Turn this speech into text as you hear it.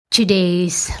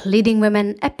Today's Leading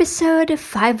Women, episode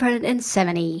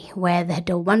 570, with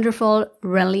the wonderful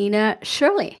Relina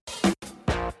Shirley.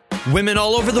 Women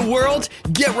all over the world,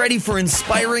 get ready for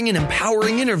inspiring and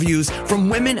empowering interviews from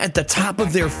women at the top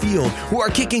of their field who are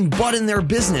kicking butt in their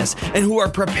business and who are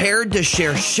prepared to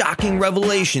share shocking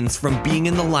revelations from being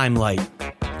in the limelight.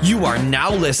 You are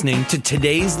now listening to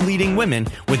Today's Leading Women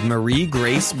with Marie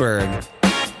Grace Berg.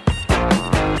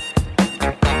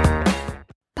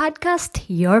 Podcast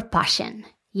your passion.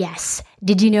 Yes,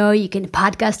 did you know you can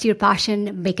podcast your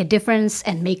passion, make a difference,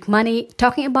 and make money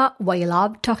talking about what you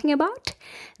love talking about?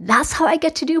 That's how I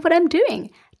get to do what I'm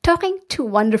doing, talking to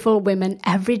wonderful women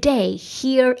every day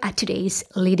here at Today's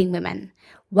Leading Women.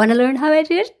 Want to learn how I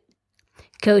do it?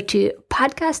 Go to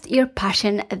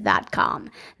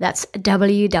podcastyourpassion.com. That's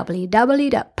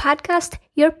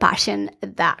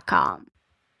www.podcastyourpassion.com.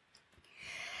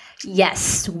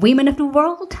 Yes, women of the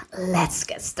world, let's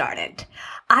get started.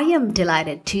 I am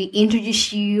delighted to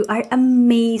introduce you our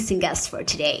amazing guest for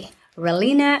today,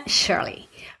 Relina Shirley.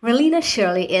 Relina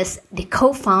Shirley is the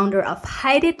co-founder of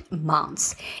Hide It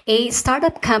Mounts, a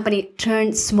startup company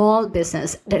turned small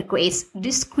business that creates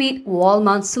discrete wall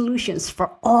mount solutions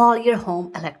for all your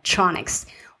home electronics.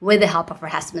 With the help of her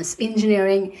husband's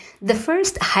engineering, the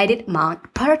first Hide It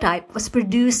mount prototype was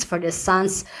produced for the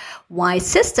Sun's Y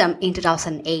system in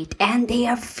 2008, and they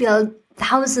have filled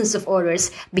thousands of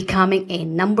orders, becoming a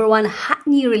 #1 hot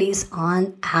new release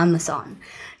on Amazon.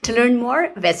 To learn more,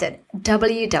 visit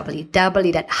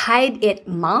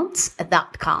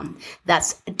www.hideitmounts.com.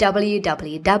 That's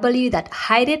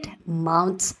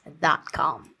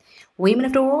www.hideitmounts.com. Women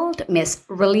of the world, Miss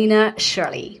Relina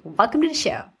Shirley. Welcome to the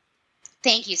show.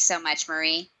 Thank you so much,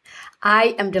 Marie.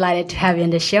 I am delighted to have you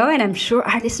on the show, and I'm sure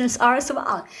our listeners are as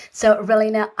well. So,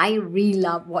 Relina, I really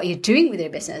love what you're doing with your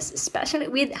business, especially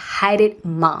with Hide It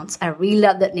Mounts. I really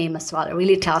love that name as well. It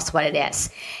really tells what it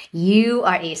is. You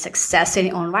are a success in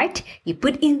your own right. You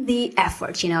put in the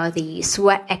effort, the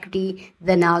sweat equity,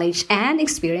 the knowledge, and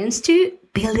experience to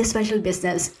build a special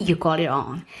business you call your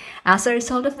own. As a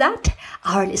result of that,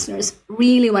 our listeners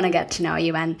really want to get to know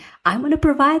you, and I want to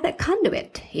provide that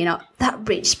conduit, that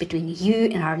bridge between you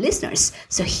and our listeners.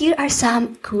 So here are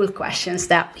some cool questions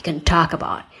that we can talk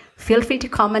about. Feel free to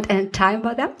comment anytime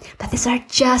about them, but these are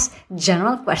just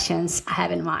general questions I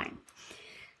have in mind.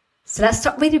 So let's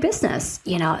start with your business.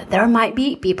 There might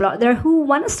be people out there who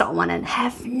want to start one and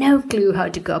have no clue how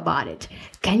to go about it.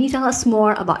 Can you tell us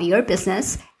more about your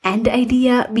business and the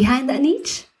idea behind that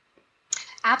niche?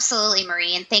 Absolutely,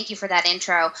 Marie, and thank you for that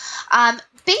intro.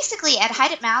 Basically, at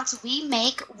Hide It Mounts, we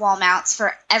make wall mounts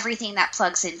for everything that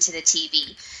plugs into the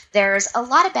TV. There's a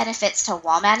lot of benefits to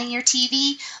wall mounting your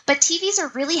TV, but TVs are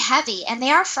really heavy and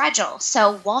they are fragile.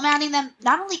 So wall mounting them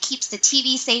not only keeps the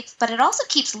TV safe, but it also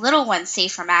keeps little ones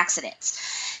safe from accidents.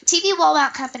 TV wall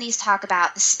mount companies talk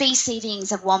about the space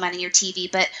savings of wall mounting your TV,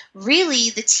 but really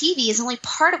the TV is only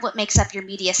part of what makes up your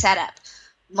media setup.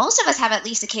 Most of us have at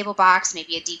least a cable box,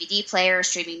 maybe a DVD player,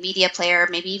 streaming media player,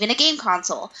 maybe even a game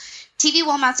console. TV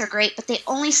wall mounts are great, but they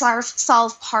only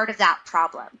solve part of that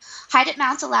problem. Hide It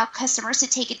mounts allow customers to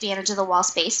take advantage of the wall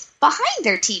space behind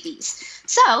their TVs.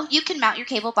 So you can mount your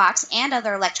cable box and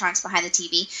other electronics behind the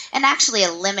TV and actually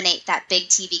eliminate that big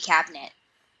TV cabinet.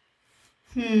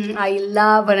 I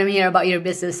love what I'm hearing about your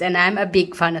business, and I'm a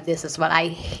big fan of this as well. I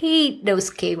hate those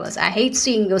cables. I hate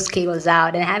seeing those cables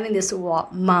out and having this wall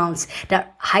mounts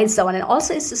that hides someone. And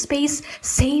also it's a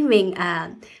space-saving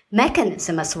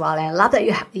mechanism as well. And I love that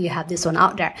you have this one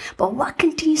out there. But what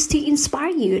continues to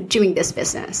inspire you doing this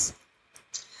business?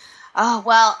 Oh,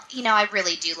 well, I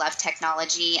really do love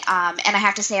technology. And I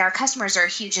have to say our customers are a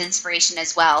huge inspiration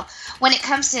as well. When it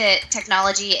comes to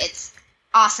technology, it's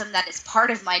awesome that it's part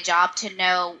of my job to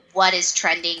know what is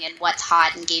trending and what's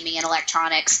hot in gaming and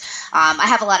electronics. I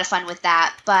have a lot of fun with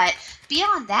that. But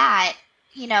beyond that,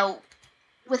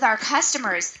 with our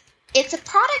customers, it's a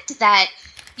product that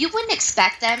you wouldn't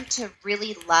expect them to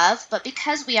really love. But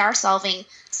because we are solving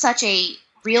such a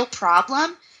real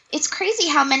problem, it's crazy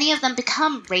how many of them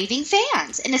become raving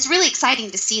fans. And it's really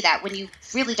exciting to see that when you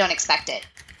really don't expect it.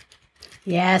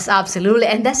 Yes, absolutely.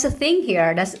 And that's the thing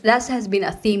here. That has been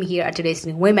a theme here at Today's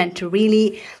Women, to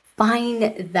really find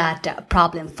that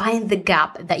problem, find the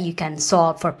gap that you can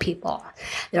solve for people.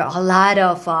 There are a lot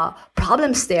of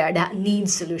problems there that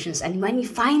need solutions. And when you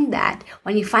find that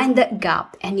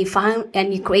gap and you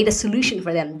create a solution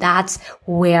for them, that's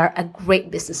where a great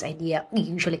business idea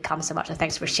usually comes about. So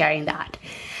thanks for sharing that.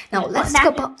 Now let's go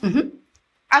about.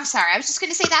 I'm sorry. I was just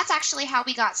going to say that's actually how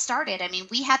we got started. I mean,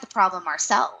 we had the problem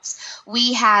ourselves.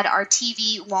 We had our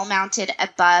TV wall mounted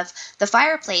above the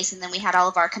fireplace, and then we had all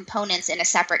of our components in a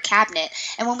separate cabinet.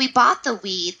 And when we bought the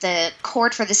Wii, the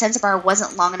cord for the Sensobar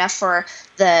wasn't long enough for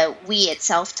the Wii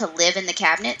itself to live in the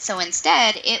cabinet. So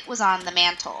instead, it was on the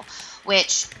mantle,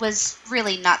 which was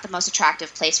really not the most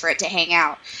attractive place for it to hang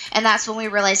out. And that's when we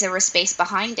realized there was space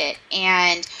behind it.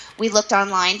 And we looked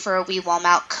online for a Wii wall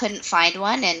mount, couldn't find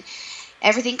one, and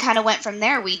everything kind of went from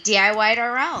there. We DIY'd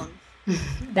our own.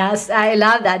 I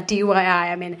love that DIY.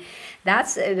 I mean,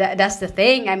 that's the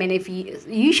thing. I mean, if you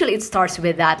usually it starts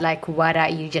with that, like what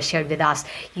you just shared with us.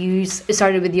 You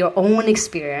started with your own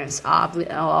experience of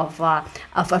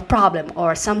a problem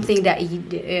or something that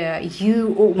you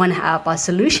want to have a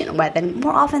solution with, and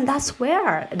more often that's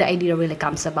where the idea really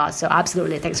comes about. So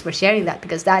absolutely, thanks for sharing that,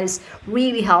 because that is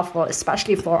really helpful,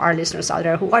 especially for our listeners out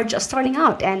there who are just starting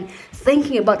out and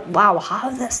thinking about, wow, how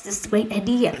does this great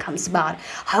idea comes about?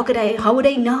 How would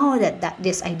I know that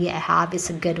this idea I have is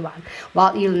a good one?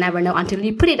 Well, you'll never know until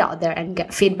you put it out there and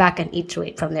get feedback and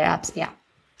iterate from their apps. Yeah.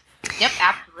 Yep,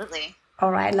 absolutely.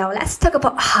 All right, now let's talk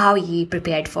about how you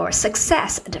prepared for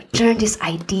success to turn this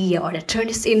idea or to turn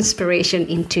this inspiration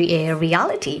into a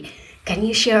reality. Can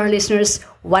you share, our listeners,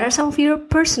 what are some of your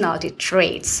personality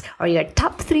traits or your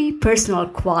top 3 personal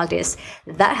qualities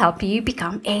that help you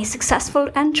become a successful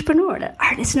entrepreneur that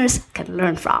our listeners can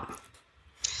learn from?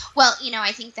 Well,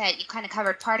 I think that you kind of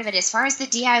covered part of it as far as the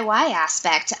DIY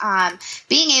aspect.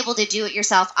 Being able to do it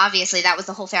yourself, obviously, that was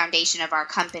the whole foundation of our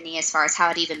company as far as how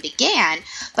it even began.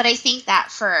 But I think that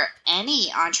for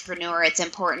any entrepreneur, it's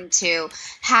important to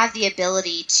have the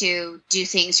ability to do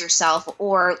things yourself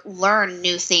or learn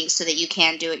new things so that you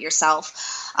can do it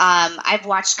yourself. I've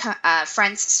watched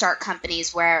friends start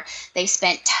companies where they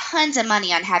spent tons of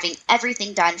money on having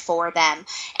everything done for them,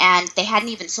 and they hadn't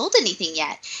even sold anything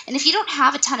yet. And if you don't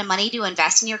have a ton of money to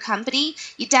invest in your company,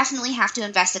 you definitely have to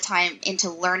invest the time into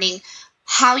learning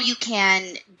how you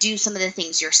can do some of the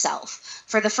things yourself.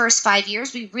 For the first 5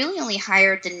 years, we really only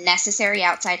hired the necessary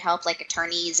outside help like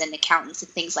attorneys and accountants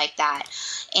and things like that.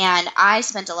 And I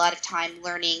spent a lot of time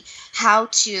learning how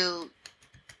to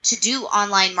do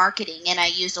online marketing, and I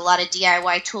used a lot of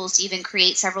DIY tools to even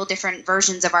create several different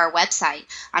versions of our website.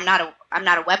 I'm not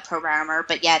a web programmer,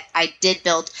 but yet I did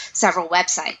build several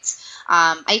websites.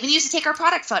 I even used to take our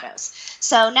product photos.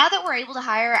 So now that we're able to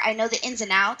hire, I know the ins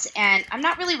and outs, and I'm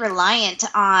not really reliant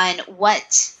on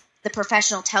what the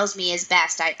professional tells me is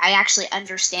best. I actually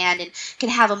understand and can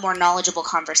have a more knowledgeable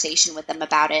conversation with them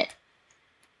about it.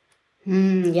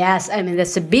 Yes, I mean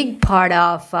that's a big part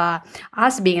of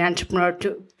us being an entrepreneur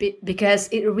because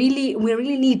we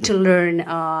really need to learn.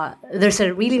 There's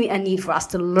really a need for us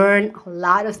to learn a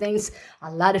lot of things, a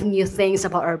lot of new things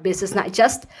about our business, not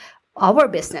just our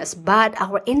business, but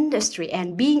our industry.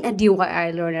 And being a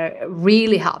DIY learner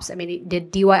really helps. I mean, the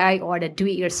DIY or the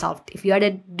do-it-yourself, if you are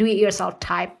the do-it-yourself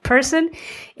type person,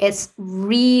 it's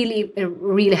really,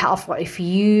 really helpful if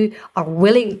you are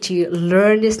willing to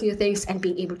learn these new things and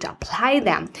being able to apply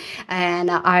them. And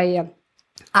I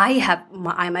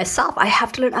myself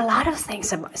have to learn a lot of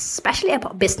things, especially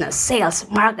about business, sales,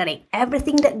 marketing,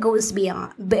 everything that goes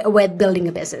beyond with building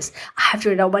a business. I have to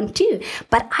learn that one too.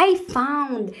 But I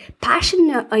found passion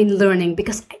in learning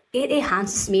because it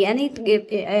enhances me,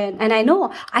 and I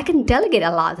know I can delegate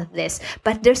a lot of this.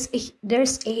 But there's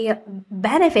a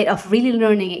benefit of really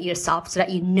learning it yourself, so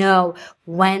that you know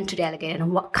when to delegate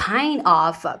and what kind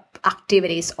of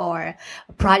activities or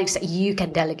projects that you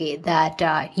can delegate that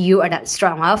you are not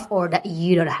strong of, or that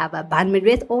you don't have a bandwidth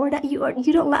with, or that you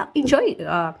don't enjoy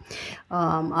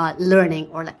learning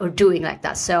or doing like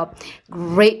that. So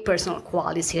great personal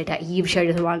qualities here that you've shared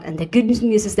with everyone, and the good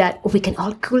news is that we can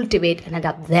all cultivate and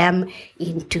adapt them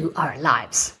into our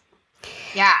lives.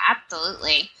 Yeah,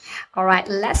 absolutely. All right,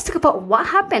 let's talk about what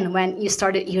happened when you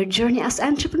started your journey as an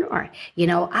entrepreneur.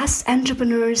 As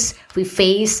entrepreneurs, we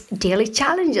face daily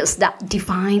challenges that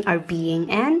define our being,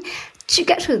 and to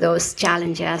get through those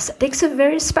challenges takes a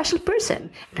very special person.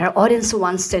 And our audience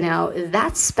wants to know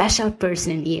that special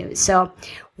person in you. So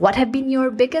what have been your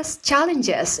biggest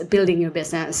challenges building your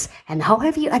business, and how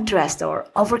have you addressed or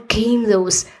overcame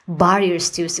those barriers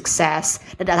to success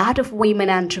that a lot of women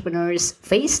entrepreneurs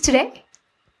face today?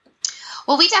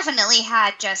 Well, we definitely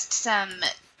had just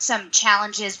some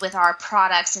challenges with our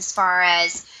products as far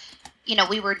as,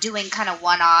 we were doing kind of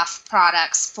one-off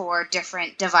products for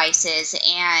different devices,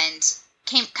 and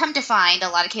come to find, a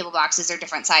lot of cable boxes are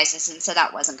different sizes, and so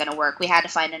that wasn't going to work. We had to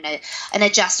find an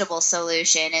adjustable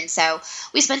solution, and so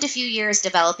we spent a few years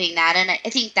developing that. And I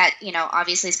think that,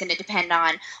 obviously it's going to depend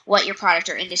on what your product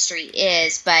or industry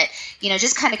is, but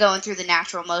just kind of going through the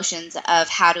natural motions of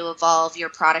how to evolve your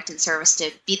product and service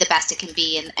to be the best it can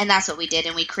be, and that's what we did.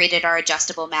 And we created our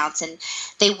adjustable mounts, and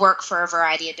they work for a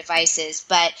variety of devices.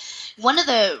 But one of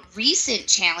the recent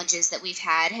challenges that we've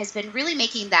had has been really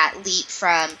making that leap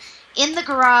from in the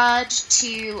garage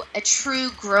to a true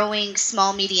growing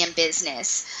small medium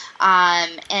business.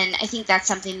 And I think that's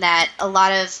something that a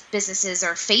lot of businesses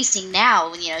are facing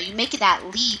now. When you make that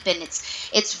leap, and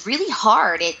it's really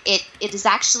hard. It is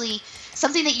actually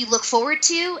something that you look forward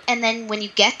to, and then when you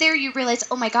get there, you realize,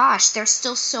 oh my gosh, there's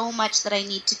still so much that I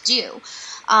need to do.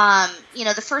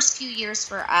 The first few years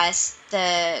for us,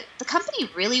 the company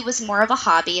really was more of a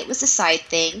hobby. It was a side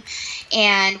thing,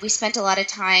 and we spent a lot of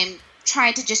time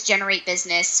trying to just generate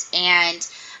business and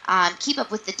keep up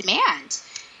with the demand.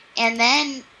 And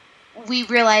then we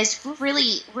realized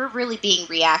we're really being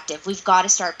reactive. We've got to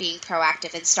start being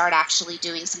proactive and start actually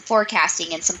doing some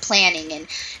forecasting and some planning. And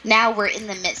now we're in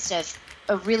the midst of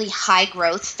a really high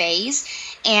growth phase,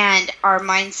 and our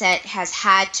mindset has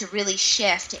had to really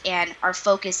shift, and our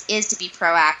focus is to be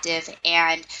proactive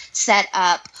and set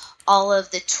up all of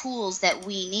the tools that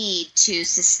we need to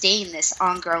sustain this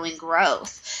ongoing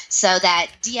growth, so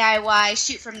that DIY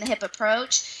shoot from the hip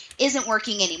approach isn't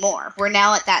working anymore. We're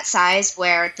now at that size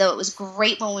where, though it was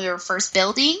great when we were first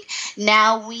building,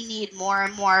 now we need more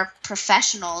and more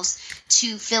professionals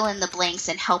to fill in the blanks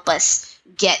and help us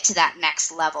get to that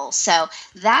next level. So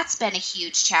that's been a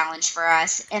huge challenge for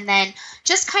us. And then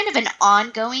just kind of an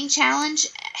ongoing challenge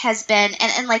has been,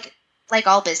 and like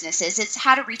all businesses, it's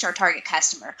how to reach our target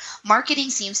customer. Marketing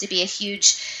seems to be a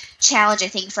huge challenge, I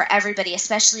think, for everybody,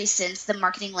 especially since the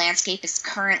marketing landscape is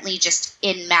currently just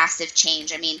in massive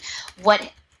change. I mean,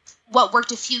 what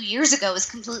worked a few years ago is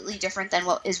completely different than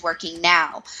what is working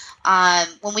now.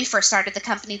 When we first started the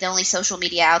company, the only social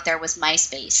media out there was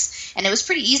MySpace. And it was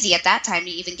pretty easy at that time to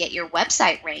even get your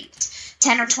website ranked.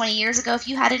 10 or 20 years ago, if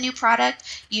you had a new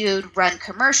product, you'd run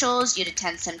commercials, you'd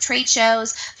attend some trade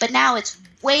shows, but now it's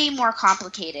way more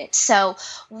complicated. So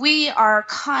we are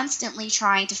constantly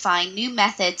trying to find new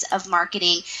methods of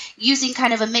marketing using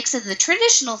kind of a mix of the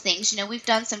traditional things. We've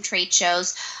done some trade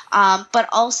shows, but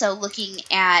also looking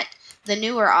at the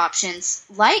newer options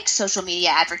like social media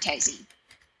advertising.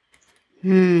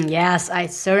 Yes,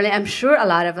 I'm sure a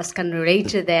lot of us can relate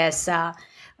to this.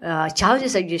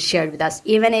 Challenges that you shared with us,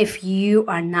 even if you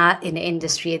are not in the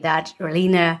industry that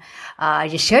Relina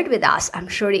just shared with us. I'm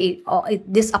sure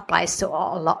this applies to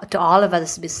all of us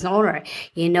as business owner.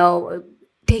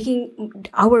 Taking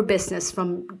our business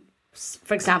from,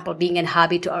 for example, being a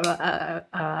hobby to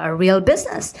a real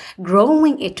business,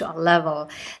 growing it to a level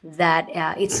that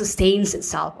it sustains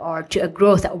itself, or to a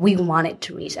growth that we want it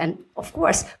to reach. And of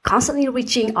course, constantly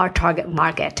reaching our target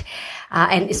market.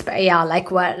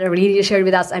 Like what Relina shared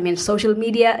with us, I mean, social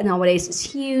media nowadays is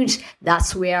huge.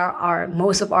 That's where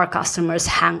most of our customers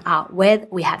hang out with.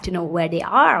 We have to know where they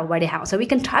are, where they hang out, so we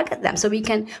can target them, so we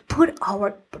can put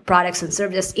our products and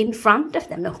services in front of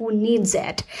them, who needs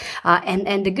it.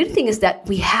 And the good thing is that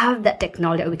we have that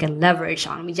technology that we can leverage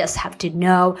on. We just have to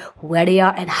know where they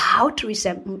are and how to reach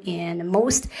them in the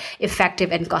most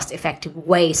effective and cost-effective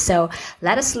way. So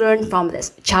let us learn from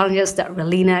these challenges that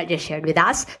Relina just shared with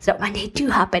us, so when they do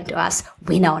happen to us,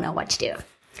 we know what to do.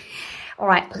 All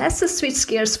right, let's just switch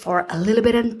gears for a little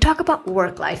bit and talk about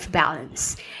work-life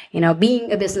balance.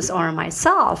 Being a business owner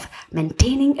myself,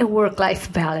 maintaining a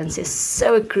work-life balance is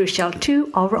so crucial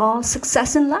to overall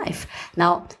success in life.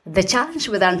 Now, the challenge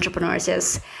with entrepreneurs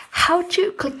is how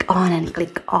to click on and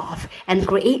click off and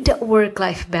create a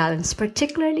work-life balance,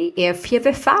 particularly if you have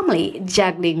a family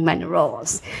juggling many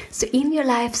roles. So in your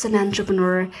life as an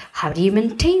entrepreneur, how do you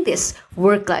maintain this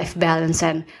work-life balance,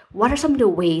 and what are some of the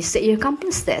ways that you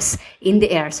accomplish this in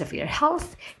the areas of your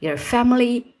health, your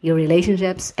family, your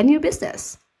relationships, and your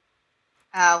business?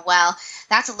 Well,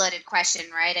 that's a loaded question,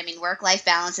 right? I mean, work-life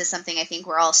balance is something I think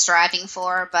we're all striving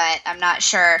for, but I'm not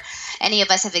sure any of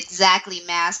us have exactly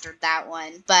mastered that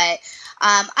one. But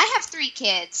I have 3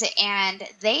 kids, and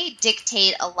they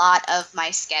dictate a lot of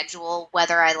my schedule,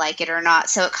 whether I like it or not.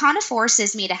 So it kind of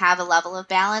forces me to have a level of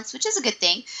balance, which is a good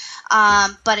thing.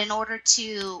 But in order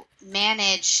to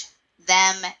manage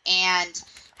them and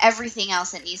everything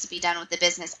else that needs to be done with the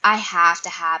business, I have to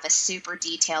have a super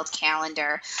detailed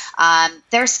calendar.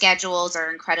 Their schedules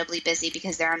are incredibly busy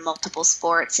because they're in multiple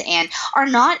sports and are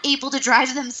not able to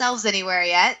drive themselves anywhere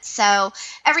yet. So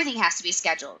everything has to be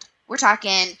scheduled. we're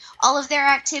talking all of their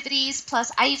activities.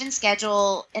 Plus, I even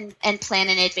schedule and plan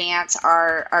in advance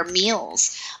our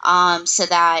meals so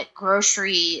that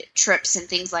grocery trips and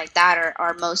things like that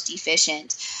are most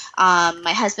efficient.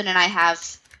 My husband and I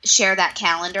share that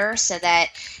calendar so that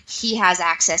he has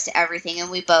access to everything, and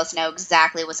we both know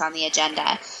exactly what's on the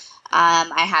agenda.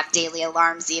 I have daily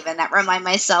alarms even that remind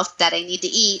myself that I need to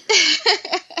eat.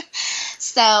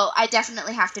 So I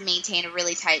definitely have to maintain a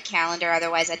really tight calendar.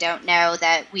 Otherwise, I don't know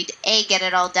that we'd A, get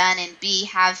it all done, and B,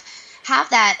 have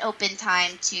that open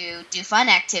time to do fun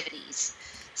activities.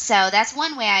 So that's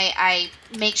one way I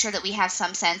make sure that we have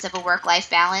some sense of a work-life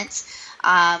balance.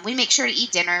 We make sure to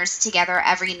eat dinners together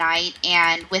every night,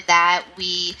 and with that,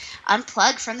 we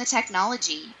unplug from the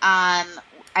technology. I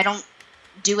don't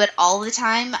do it all the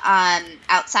time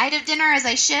outside of dinner as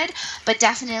I should, but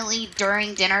definitely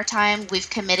during dinner time, we've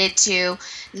committed to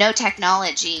no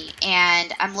technology,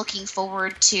 and I'm looking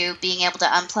forward to being able to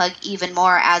unplug even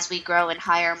more as we grow and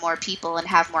hire more people and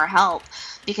have more help.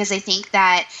 Because I think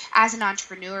that as an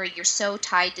entrepreneur, you're so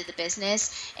tied to the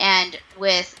business, and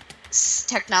with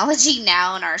technology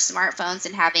now and our smartphones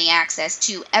and having access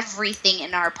to everything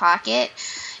in our pocket,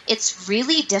 it's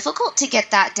really difficult to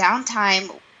get that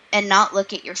downtime and not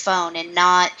look at your phone and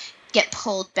not get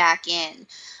pulled back in.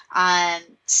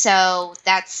 So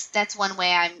that's one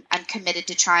way I'm committed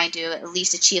to trying to at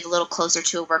least achieve a little closer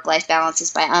to a work-life balance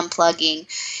is by unplugging.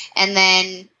 And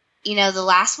then, the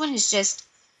last one is just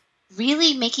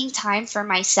really making time for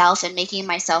myself and making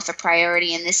myself a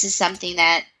priority. And this is something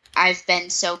that I've been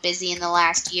so busy in the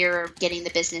last year getting the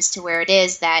business to where it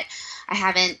is that I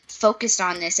haven't focused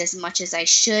on this as much as I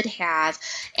should have,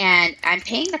 and I'm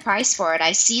paying the price for it.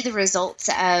 I see the results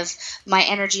of my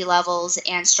energy levels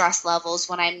and stress levels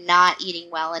when I'm not eating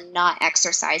well and not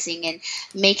exercising, and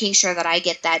making sure that I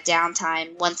get that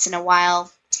downtime once in a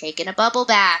while, taking a bubble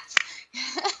bath.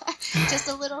 Just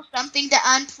a little something to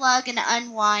unplug and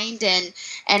unwind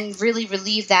and really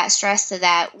relieve that stress so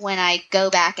that when I go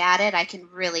back at it, I can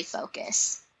really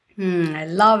focus. I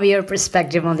love your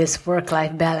perspective on this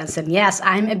work-life balance. And yes,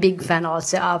 I'm a big fan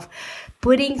also of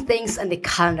putting things on the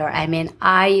calendar. I mean,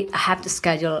 I have to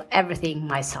schedule everything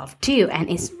myself too. And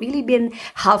it's really been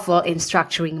helpful in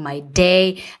structuring my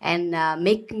day and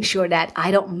making sure that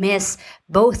I don't miss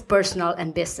both personal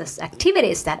and business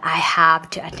activities that I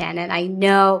have to attend. And I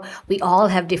know we all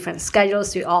have different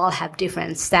schedules. We all have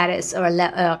different status or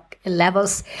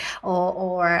levels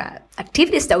or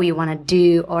activities that we want to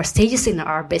do or stages in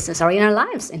our business or in our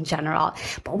lives in general.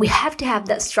 But we have to have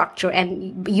that structure,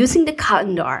 and using the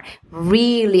calendar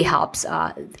really helps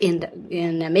in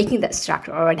making that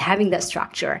structure or in having that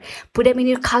structure. Put them in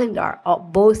your calendar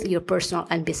of both your personal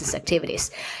and business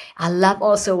activities. I love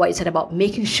also what you said about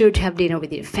making sure to have dinner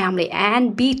with your family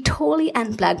and be totally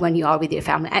unplugged when you are with your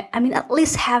family. I mean, at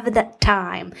least have that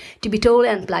time to be totally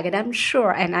unplugged. And I'm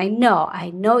sure, and I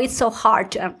know it's so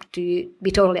hard to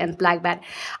be totally unplugged, but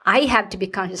I have to be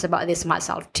conscious about this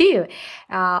myself too.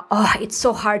 It's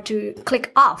so hard to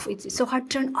click off. It's so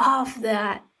hard to turn off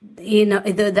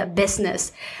the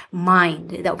business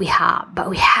mind that we have, but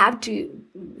we have to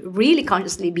really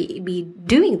consciously be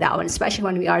doing that one, especially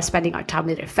when we are spending our time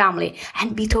with our family,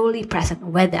 and be totally present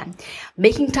with them.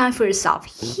 Making time for yourself,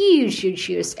 huge.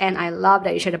 And I love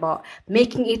that you shared about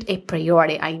making it a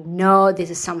priority. I know this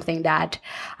is something that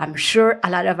I'm sure a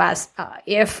lot of us,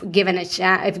 if given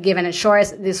a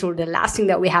choice, this will be the last thing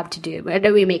that we have to do,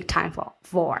 whether we make time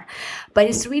for. But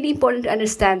it's really important to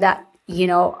understand that,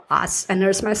 us, a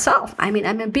nurse myself, I mean,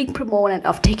 I'm a big proponent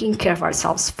of taking care of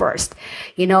ourselves first.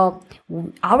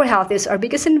 Our health is our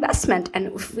biggest investment.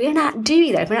 And if we're not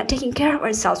doing that, if we're not taking care of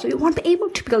ourselves, we won't be able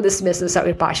to build this business that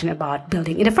we're passionate about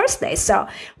building in the first place. So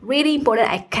really important.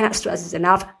 I cannot stress this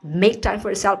enough. Make time for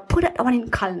yourself. Put that on in your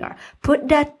calendar. Put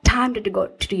that time to go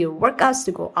to do your workouts,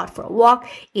 to go out for a walk,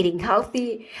 eating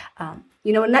healthy,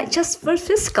 not just for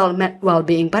physical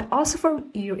well-being, but also for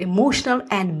your emotional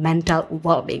and mental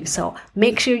well-being. So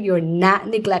make sure you're not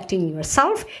neglecting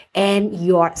yourself and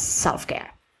your self-care.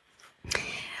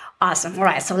 Awesome. All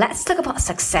right. So let's talk about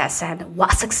success and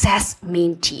what success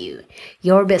means to you.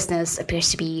 Your business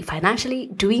appears to be financially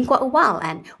doing quite well,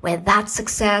 and with that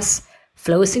success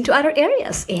flows into other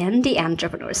areas in the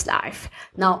entrepreneur's life.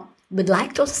 Now, we'd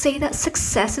like to also say that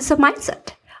success is a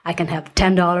mindset. I can have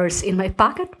 $10 in my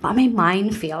pocket, but my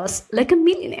mind feels like a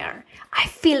millionaire. I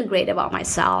feel great about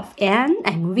myself and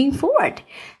I'm moving forward.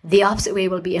 The opposite way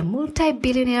will be a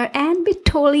multi-billionaire and be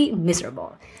totally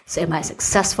miserable. So am I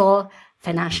successful?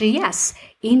 Financially, yes.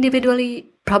 Individually,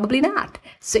 probably not.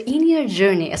 So in your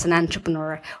journey as an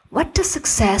entrepreneur, what does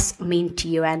success mean to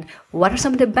you, and what are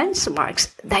some of the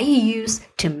benchmarks that you use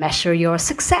to measure your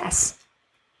success?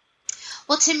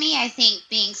 Well, to me, I think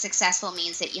being successful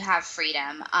means that you have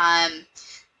freedom.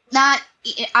 Not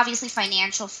obviously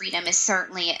financial freedom is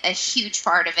certainly a huge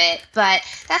part of it, but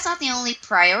that's not the only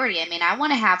priority. I mean, I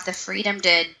want to have the freedom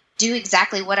to do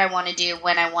exactly what I want to do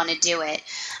when I want to do it.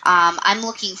 I'm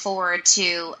looking forward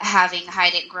to having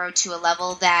Hide It grow to a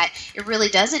level that it really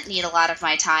doesn't need a lot of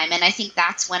my time, and I think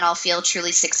that's when I'll feel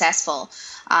truly successful.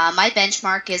 My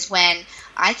benchmark is when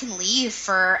I can leave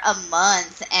for a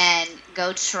month and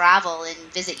go travel and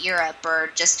visit Europe, or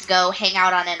just go hang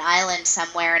out on an island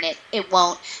somewhere, and it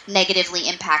won't negatively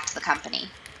impact the company.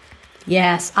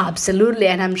 Yes, absolutely.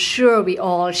 And I'm sure we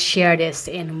all share this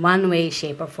in one way,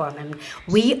 shape, or form. And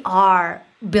we are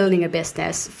building a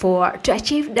business to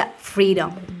achieve that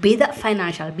freedom, be that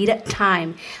financial, be that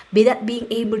time, be that being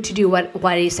able to do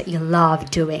what it is that you love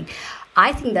doing.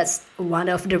 I think that's one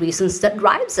of the reasons that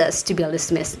drives us to build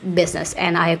this business.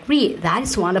 And I agree, that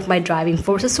is one of my driving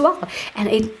forces as well. And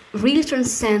it really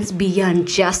transcends beyond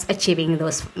just achieving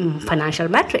those financial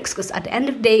metrics. Because at the end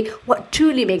of the day, what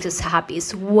truly makes us happy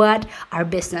is what our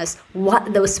business,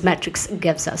 what those metrics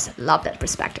gives us. Love that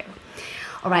perspective.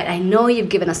 All right, I know you've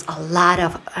given us a lot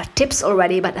of tips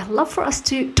already, but I'd love for us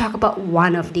to talk about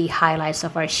one of the highlights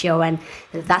of our show, and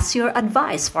that's your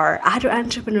advice for other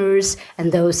entrepreneurs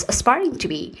and those aspiring to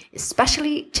be,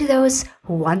 especially to those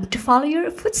who want to follow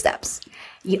your footsteps.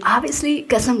 You obviously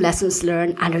got some lessons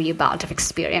learned under your belt of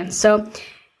experience, so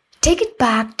take it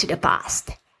back to the past.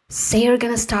 Say you're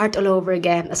going to start all over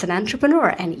again as an entrepreneur,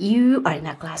 and you are in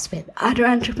a class with other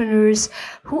entrepreneurs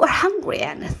who are hungry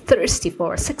and thirsty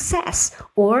for success,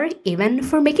 or even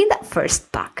for making that first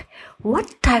buck.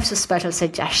 What types of special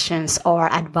suggestions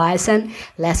or advice and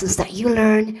lessons that you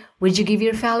learned would you give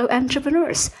your fellow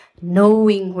entrepreneurs,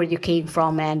 knowing where you came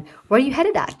from and where you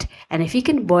headed at? And if you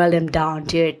can boil them down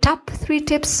to your top 3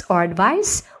 tips or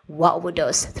advice, what would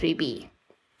those 3 be?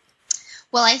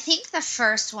 Well, I think the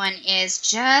first one is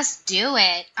just do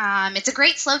it. It's a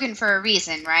great slogan for a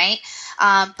reason, right?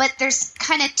 But there's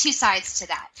kind of 2 sides to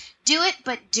that. Do it,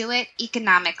 but do it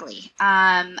economically.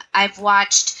 I've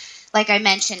watched, like I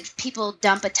mentioned, people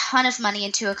dump a ton of money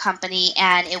into a company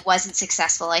and it wasn't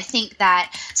successful. I think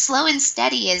that slow and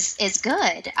steady is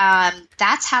good.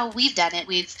 That's how we've done it.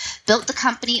 We've built the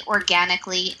company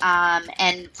organically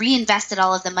and reinvested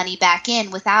all of the money back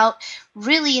in without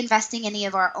really investing any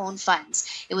of our own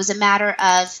funds. It was a matter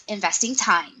of investing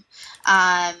time.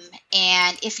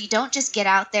 And if you don't just get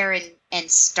out there and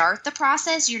start the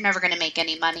process, you're never going to make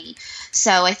any money.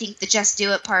 So I think the just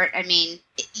do it part, I mean,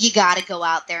 you got to go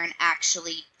out there and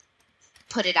actually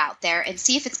put it out there and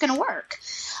see if it's going to work.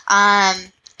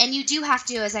 And you do have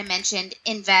to, as I mentioned,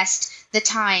 invest the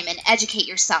time and educate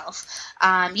yourself.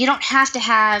 You don't have to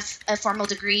have a formal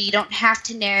degree. You don't have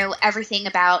to know everything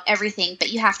about everything,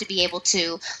 but you have to be able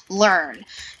to learn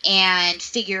and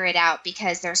figure it out,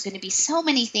 because there's going to be so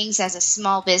many things as a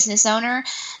small business owner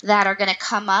that are going to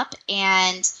come up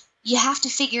and you have to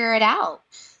figure it out.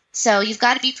 So you've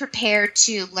got to be prepared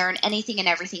to learn anything and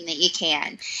everything that you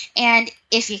can. And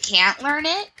if you can't learn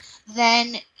it,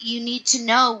 then you need to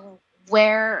know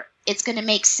where it's going to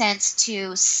make sense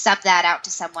to sub that out to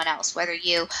someone else, whether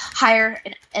you hire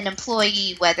an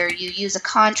employee, whether you use a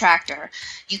contractor.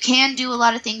 You can do a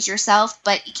lot of things yourself,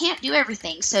 but you can't do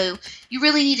everything. So you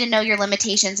really need to know your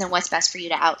limitations and what's best for you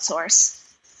to outsource.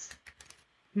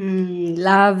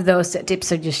 Love those tips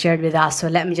that you shared with us. So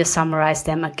let me just summarize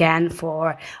them again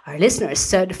for our listeners.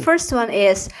 So the first one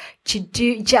is to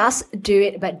just do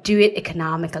it, but do it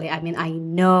economically. I mean, I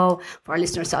know for our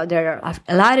listeners out there,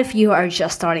 a lot of you are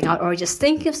just starting out or just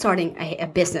thinking of starting a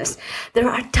business. There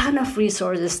are a ton of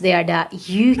resources there that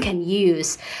you can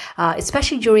use,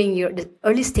 especially during the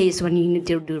early stage when you need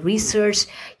to do research.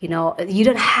 You know, you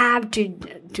don't have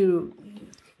to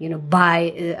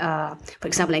buy, for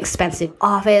example, an expensive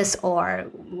office or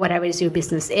whatever your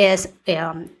business is,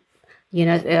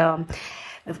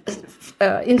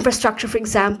 infrastructure, for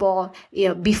example,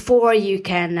 before you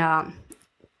can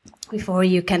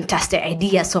test the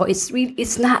idea. So it's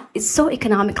so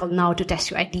economical now to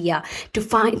test your idea,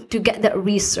 to get that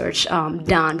research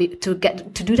done, to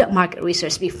do that market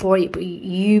research before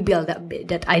you build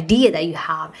that idea that you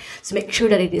have. So make sure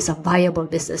that it is a viable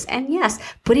business. And yes,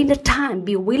 put in the time,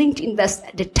 be willing to invest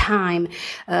the time,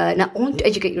 not only to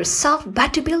educate yourself,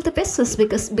 but to build a business,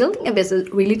 because building a business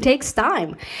really takes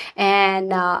time.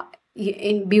 And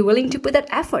be willing to put that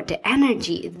effort, the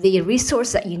energy, the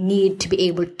resource that you need to be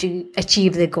able to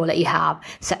achieve the goal that you have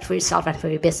set for yourself and for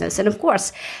your business. And of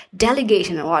course,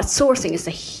 delegation or outsourcing is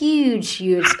a huge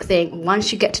thing.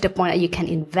 Once you get to the point that you can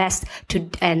invest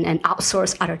and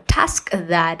outsource other tasks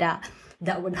that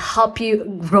that would help you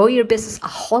grow your business a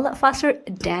whole lot faster,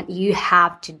 then you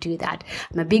have to do that.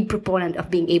 I'm a big proponent of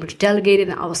being able to delegate it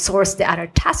and outsource the other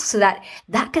tasks so that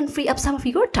can free up some of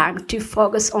your time to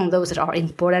focus on those that are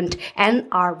important and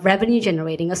are revenue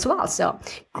generating as well. So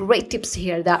great tips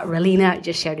here that Relina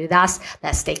just shared with us.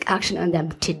 Let's take action on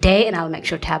them today, and I'll make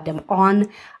sure to have them on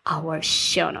our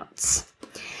show notes.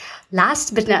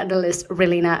 Last but not the least,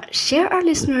 Relina, share our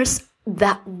listeners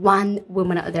that one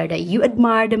woman out there that you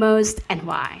admire the most and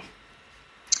why.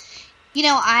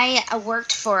 I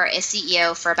worked for a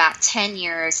CEO for about 10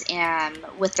 years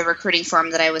with the recruiting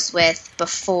firm that I was with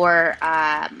before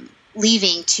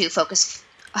leaving to focus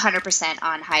 100%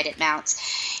 on Hide It Mounts.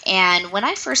 And when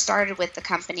I first started with the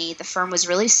company, the firm was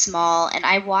really small, and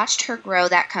I watched her grow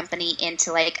that company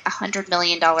into like $100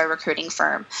 million recruiting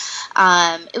firm.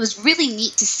 It was really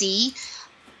neat to see.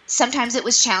 Sometimes it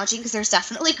was challenging because there's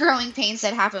definitely growing pains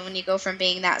that happen when you go from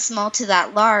being that small to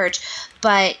that large.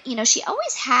 But, she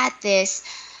always had this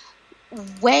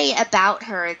way about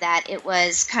her that it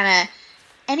was kind of,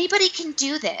 anybody can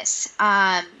do this.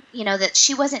 That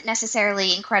she wasn't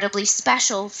necessarily incredibly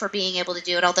special for being able to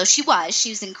do it, although she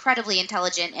was incredibly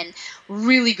intelligent and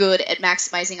really good at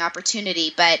maximizing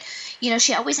opportunity. But,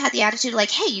 she always had the attitude like,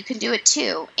 hey, you can do it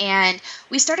too. And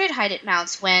we started Hide It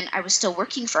Mounts when I was still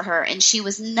working for her, and she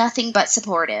was nothing but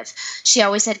supportive. She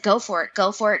always said, go for it,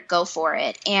 go for it, go for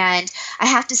it. And I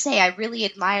have to say, I really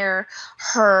admire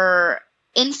her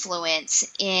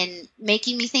influence in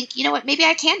making me think, you know what, maybe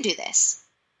I can do this.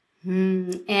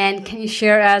 And can you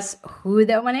share us who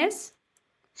that one is?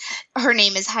 Her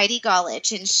name is Heidi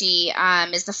Golich, and she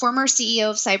is the former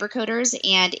CEO of Cybercoders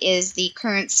and is the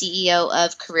current CEO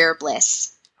of Career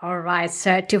Bliss. All right.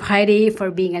 So to Heidi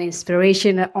for being an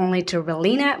inspiration, not only to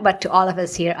Relina, but to all of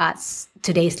us here at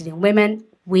Today's Leading Women,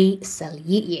 we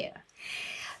salute you.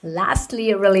 Lastly,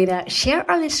 Relina, share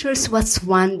our listeners what's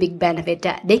one big benefit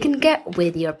that they can get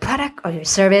with your product or your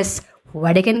service,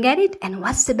 where they can get it, and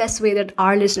what's the best way that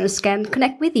our listeners can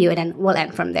connect with you, and then we'll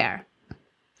end from there.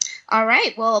 All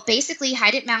right. Well, basically,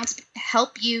 Hide It Mounts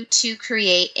help you to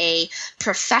create a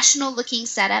professional-looking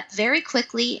setup very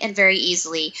quickly and very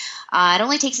easily. It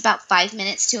only takes about 5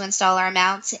 minutes to install our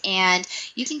mounts, and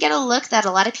you can get a look that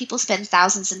a lot of people spend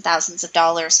thousands and thousands of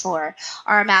dollars for.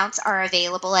 Our mounts are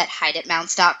available at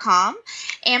hideitmounts.com,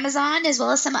 Amazon, as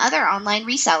well as some other online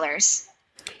resellers.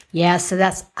 Yeah, so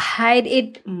that's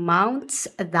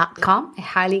hideitmounts.com. I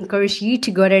highly encourage you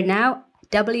to go there now,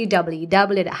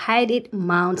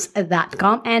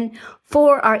 www.hideitmounts.com. And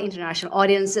for our international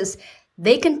audiences,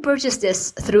 they can purchase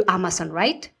this through Amazon,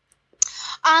 right?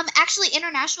 Actually,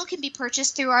 international can be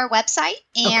purchased through our website,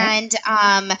 and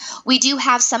we do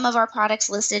have some of our products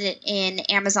listed in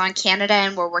Amazon Canada,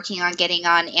 and we're working on getting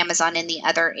on Amazon in the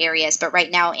other areas. But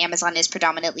right now, Amazon is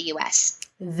predominantly U.S.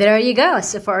 There you go.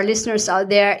 So for our listeners out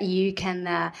there, you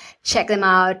can check them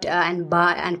out and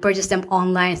buy and purchase them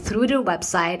online through their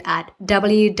website at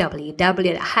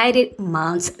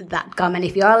www.hideitmounts.com. And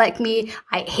if you are like me,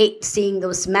 I hate seeing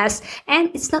those mess.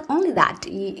 And it's not only that,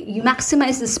 you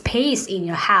maximize the space in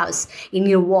your house, in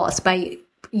your walls by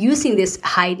using this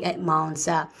Hide It Mounts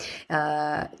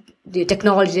the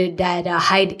technology that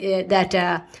Hide It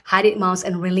Mounts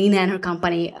and Relina and her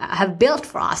company have built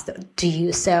for us to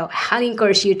use. So I highly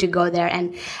encourage you to go there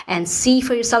and see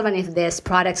for yourself. And if this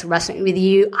products resonate with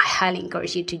you, I highly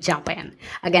encourage you to jump in.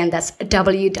 Again, that's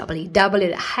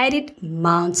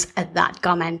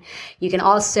www.hideitmounts.com. And you can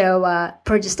also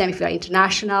purchase them if you're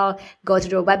international. Go to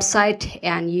their website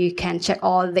and you can check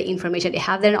all the information they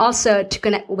have there. And also to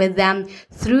connect with them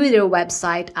through their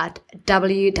website at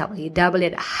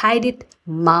www.hideitmounts.com.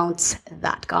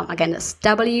 Again, that's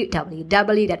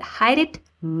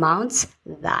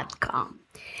www.hideitmounts.com.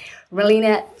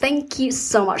 Relina, thank you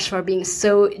so much for being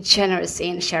so generous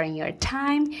in sharing your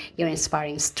time, your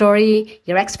inspiring story,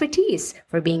 your expertise,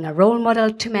 for being a role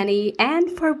model to many, and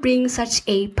for bringing such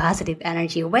a positive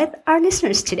energy with our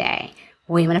listeners today.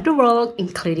 Women of the world,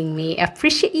 including me,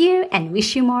 appreciate you and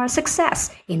wish you more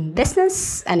success in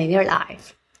business and in your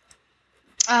life.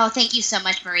 Oh, thank you so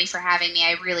much, Marie, for having me.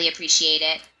 I really appreciate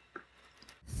it.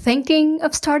 Thinking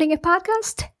of starting a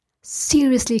podcast?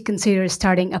 Seriously consider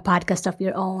starting a podcast of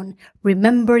your own,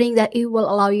 remembering that it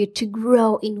will allow you to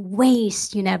grow in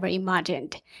ways you never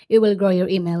imagined. It will grow your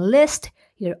email list,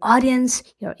 your audience,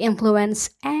 your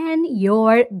influence, and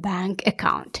your bank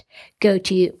account. Go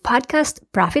to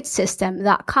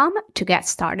podcastprofitsystem.com to get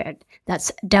started.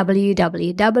 That's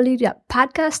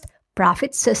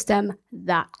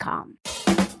www.podcastprofitsystem.com.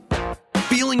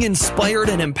 Feeling inspired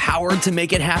and empowered to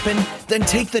make it happen? Then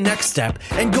take the next step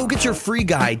and go get your free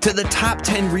guide to the top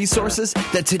 10 resources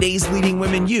that today's leading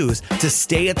women use to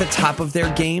stay at the top of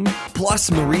their game, plus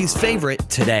Marie's favorite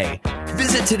today.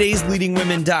 Visit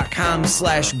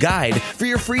today'sleadingwomen.com/guide for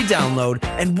your free download,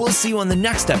 and we'll see you on the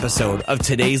next episode of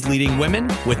Today's Leading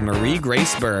Women with Marie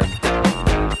Grace Berg.